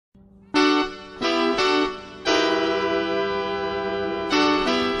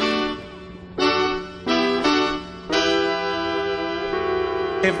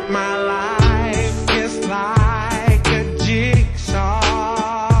If my life is like a jigsaw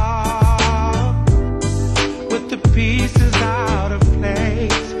with the pieces out of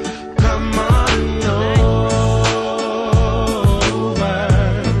place, come on over,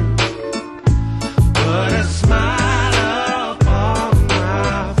 put a smile upon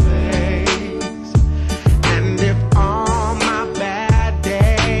my face, and if all my bad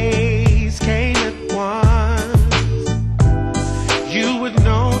days came at once, you would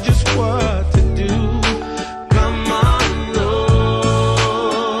know just what to do. Come on over.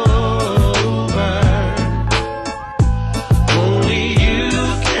 Only you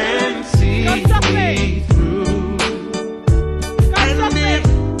can see me through. And if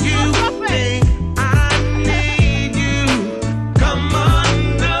you think I need you, come on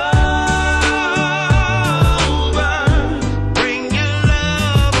over. Bring your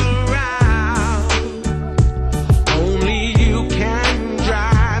love around. Only you can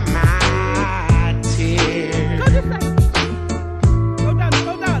dry my tears. Go down.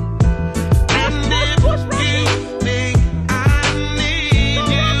 And if you think I need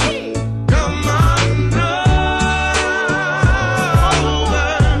you, come on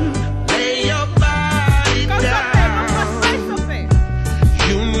over. Lay your body down.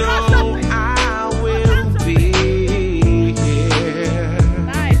 You know I will be here.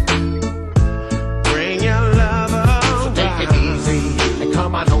 Bring your love around. Take it easy and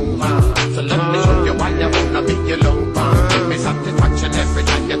come on over. So let me show you why you wanna be alone. Give me satisfaction every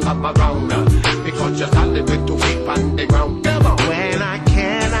time you come around. Because you're solid with 2 feet on the ground. Come on. When I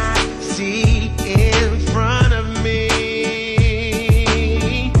cannot see in front of me,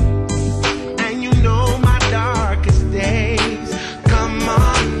 and you know my darkest days, come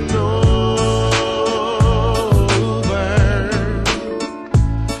on over.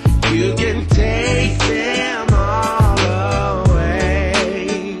 You can take them all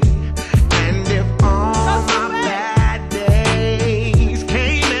away, and if all my bad days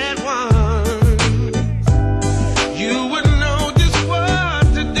came at once, you would know just what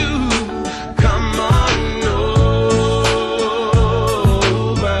to do. Come on over.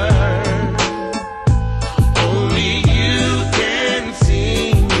 Only you can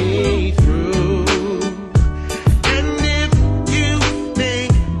see me through. And if you think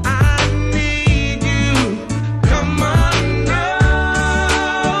I need you, come on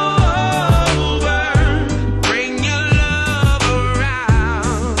over. Bring your love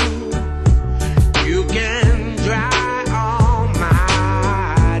around. You can dry all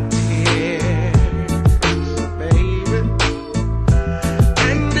my tears, baby.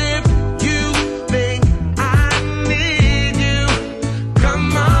 And if you think I need you, come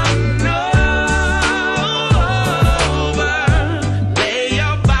on over. Lay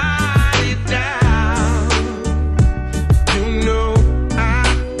your body down. You know I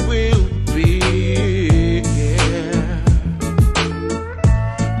will be here.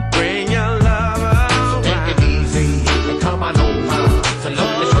 Bring your love Take it around. easy and come on over. So let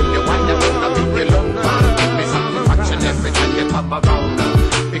me show you why you wanna be alone. Give me satisfaction every time you come around.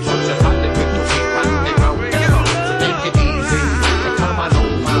 Because you're solid with 2 feet on the ground. So take it easy and come on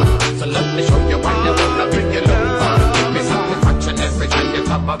over. So let me show you why you wanna be alone. Give me satisfaction every time you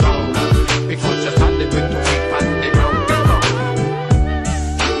come around. Because you're solid with 2 feet on the ground.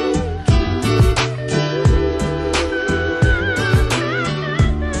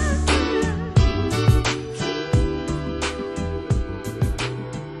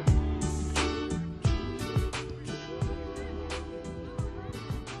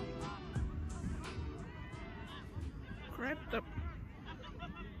 Crept up.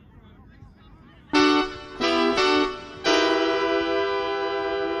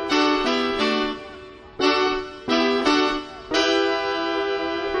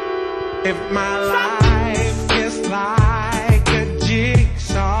 If my life is like a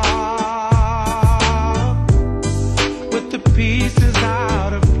jigsaw with the pieces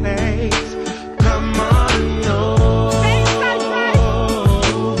out of place, come on over.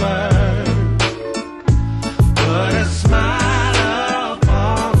 Put a smile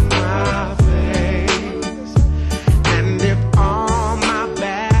upon my face, and if all my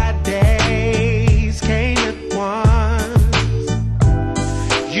bad days came at once,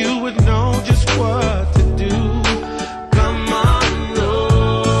 you would know just what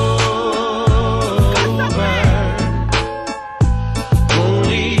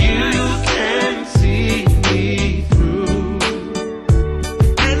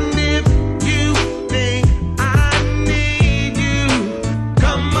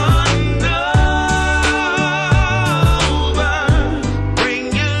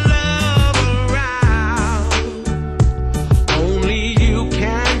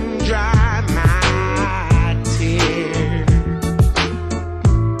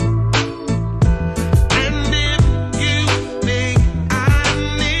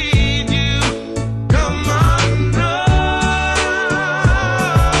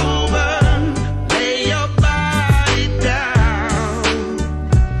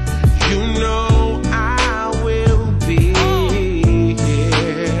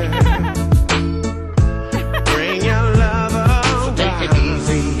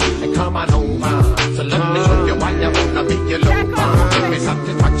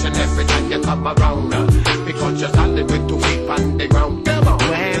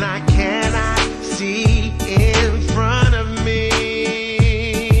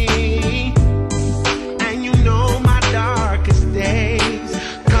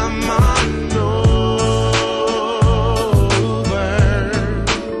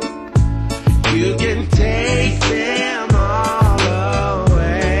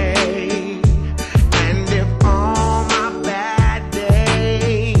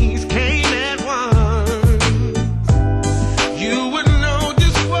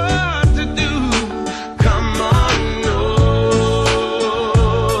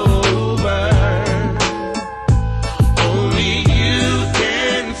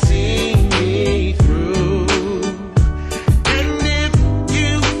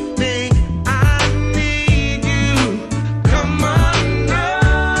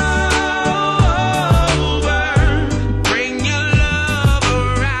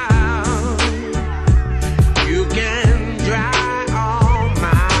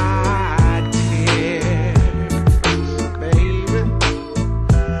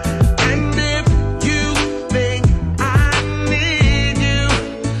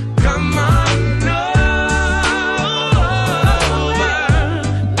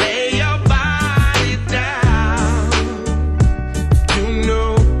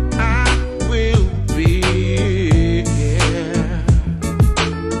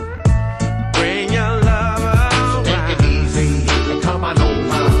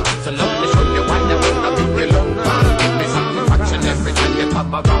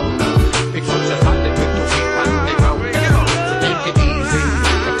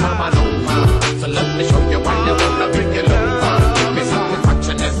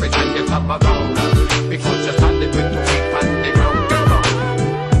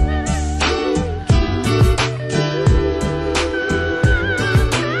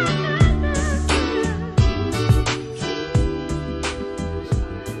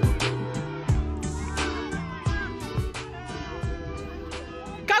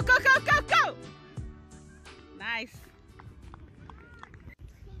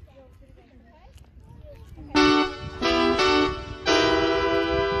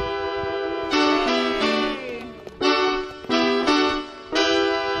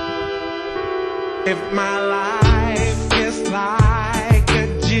If my life gets lost